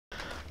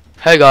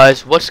Hey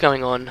guys, what's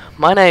going on?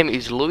 My name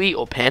is Louis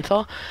or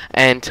Panther,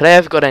 and today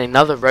I've got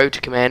another Road to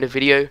Commander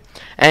video,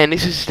 and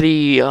this is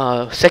the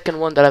second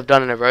one that I've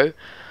done in a row,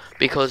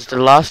 because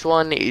the last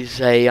one is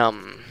a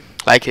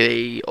like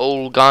a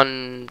all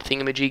gun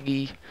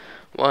thingamajiggy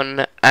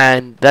one,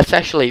 and that's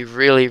actually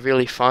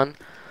really fun.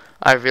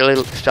 I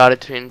really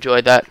started to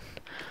enjoy that,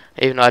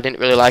 even though I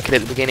didn't really like it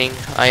at the beginning.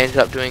 I ended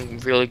up doing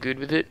really good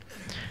with it,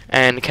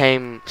 and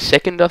came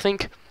second, I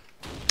think.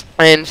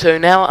 And so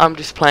now I'm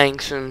just playing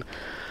some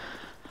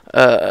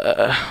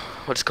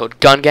what's it called,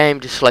 gun game,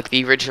 just like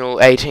the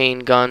original 18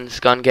 guns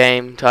gun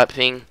game type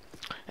thing.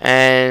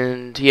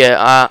 And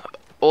yeah,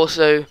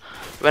 also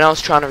when I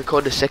was trying to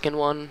record the second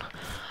one,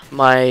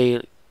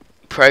 my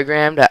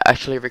program that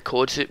actually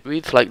records it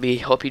with, like the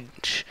Hoppy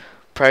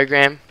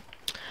program,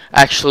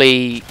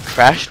 actually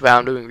crashed. Wow,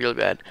 I'm doing really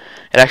bad.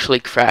 It actually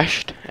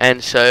crashed,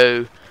 and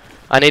so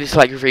I needed to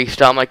like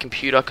restart my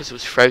computer because it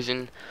was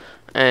frozen,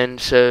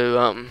 and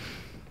so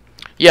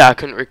yeah, I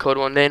couldn't record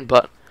one then.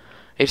 But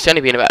it's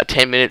only been about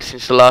 10 minutes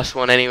since the last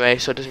one anyway,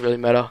 so it doesn't really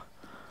matter.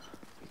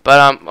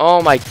 But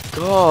oh my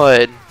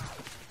god,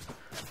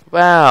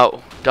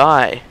 wow,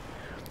 die.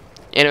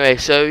 Anyway,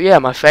 so yeah,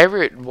 my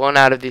favorite one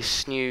out of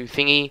this new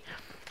thingy,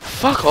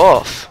 fuck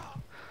off,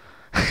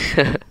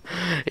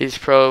 is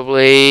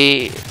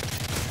probably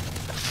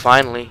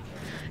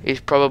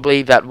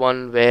that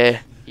one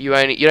where you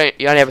only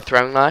have a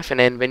throwing knife, and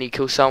then when you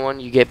kill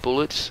someone you get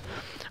bullets.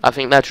 I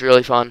think that's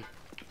really fun,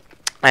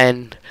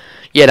 and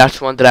yeah,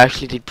 that's one that I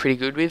actually did pretty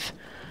good with.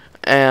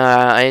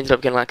 I ended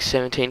up getting like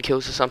 17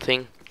 kills or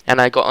something, and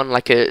I got on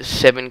like a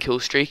 7 kill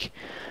streak.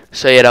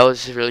 So yeah, that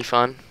was really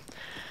fun.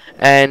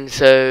 And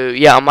so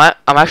yeah, I'm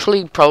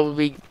actually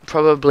probably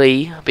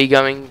be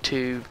going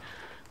to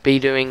be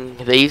doing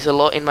these a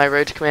lot in my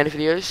Road to Commander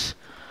videos,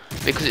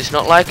 because it's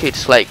not like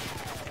it's like,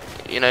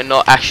 you know,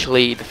 not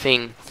actually the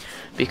thing,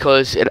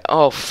 because it,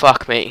 oh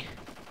fuck me,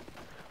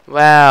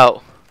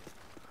 wow,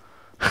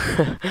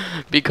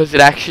 because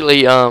it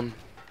actually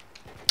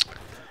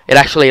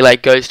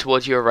like goes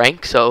towards your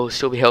rank, so it'll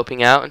still be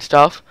helping out and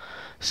stuff.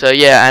 So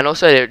yeah, and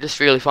also they're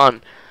just really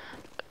fun,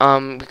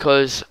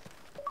 because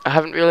I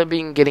haven't really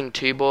been getting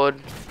too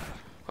bored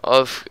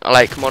of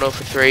like Model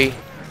for 3,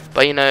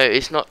 but you know,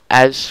 it's not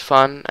as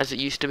fun as it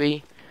used to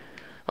be.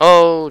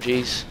 Oh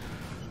jeez.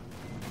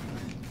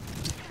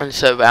 And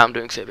so wow, I'm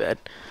doing so bad.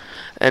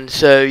 And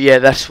so yeah,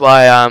 that's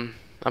why I'm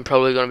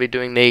probably going to be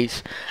doing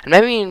these, and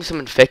maybe in some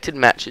infected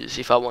matches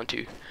if I want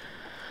to.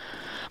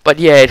 But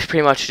yeah, it's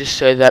pretty much just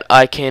so that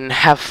I can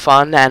have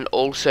fun and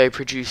also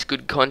produce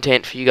good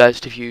content for you guys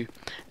to view.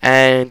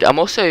 And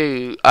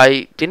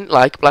I didn't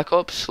like Black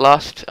Ops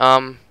last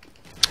time.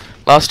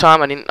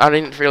 I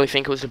didn't really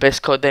think it was the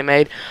best COD they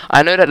made.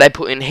 I know that they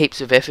put in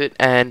heaps of effort,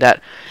 and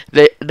that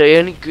the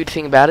only good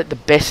thing about it, the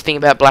best thing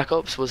about Black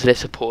Ops, was their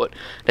support.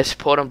 Their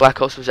support on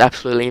Black Ops was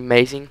absolutely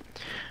amazing.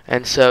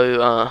 And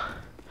so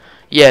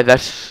yeah,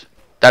 that's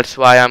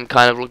why I'm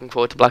kind of looking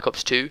forward to Black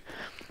Ops 2.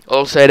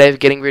 Also, they're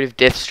getting rid of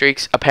death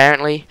streaks,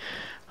 apparently.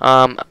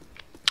 I'm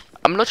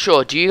not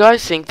sure. Do you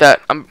guys think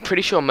that... I'm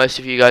pretty sure most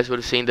of you guys would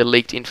have seen the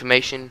leaked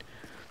information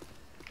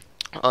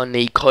on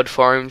the COD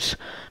forums,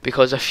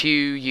 because a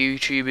few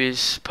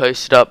YouTubers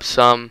posted up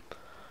some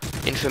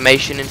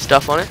information and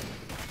stuff on it.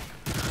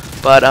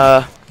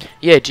 But,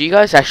 yeah, do you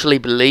guys actually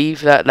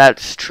believe that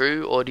that's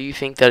true, or do you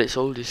think that it's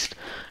all just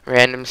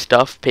random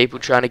stuff, people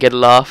trying to get a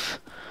laugh?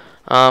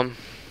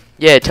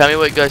 Yeah, tell me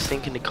what you guys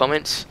think in the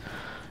comments.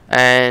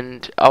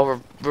 And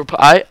I'll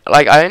reply.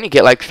 I only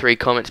get like 3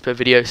 comments per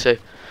video, so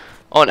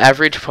on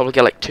average I'll probably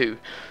get like 2.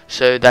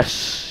 So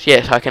that's,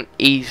 yes, I can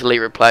easily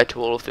reply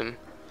to all of them,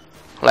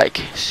 like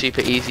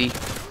super easy.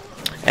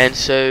 And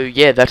so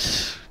yeah,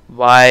 that's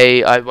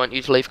why I want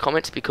you to leave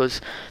comments, because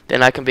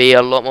then I can be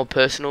a lot more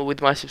personal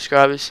with my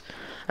subscribers,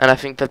 and I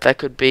think that that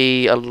could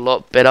be a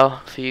lot better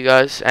for you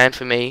guys and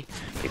for me,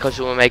 because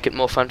it will make it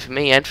more fun for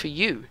me and for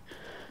you,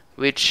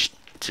 which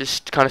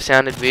just kind of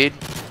sounded weird.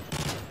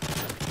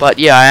 But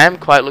yeah, I am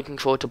quite looking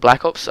forward to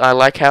Black Ops. I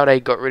like how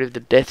they got rid of the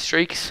death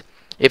streaks,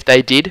 if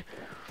they did.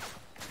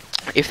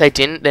 If they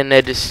didn't, then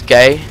they're just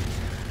gay.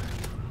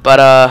 But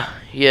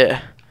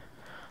yeah.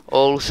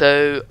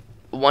 Also,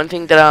 one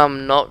thing that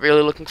I'm not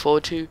really looking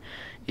forward to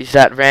is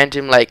that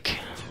random like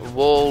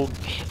wall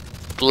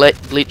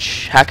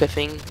glitch hacker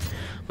thing,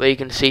 where you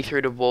can see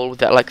through the wall with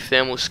that like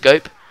thermal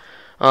scope.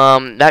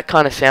 That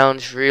kind of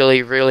sounds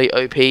really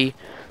OP,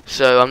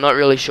 so I'm not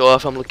really sure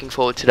if I'm looking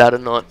forward to that or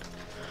not.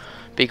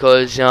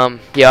 Because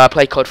yeah, I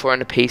play COD 4 on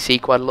the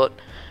PC quite a lot,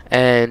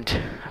 and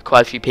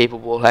quite a few people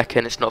wall hack,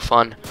 and it's not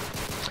fun.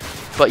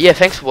 But yeah,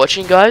 thanks for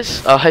watching,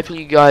 guys.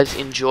 Hopefully you guys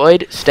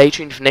enjoyed. Stay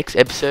tuned for next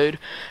episode,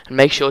 and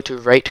make sure to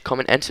rate,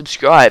 comment, and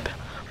subscribe.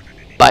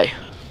 Bye.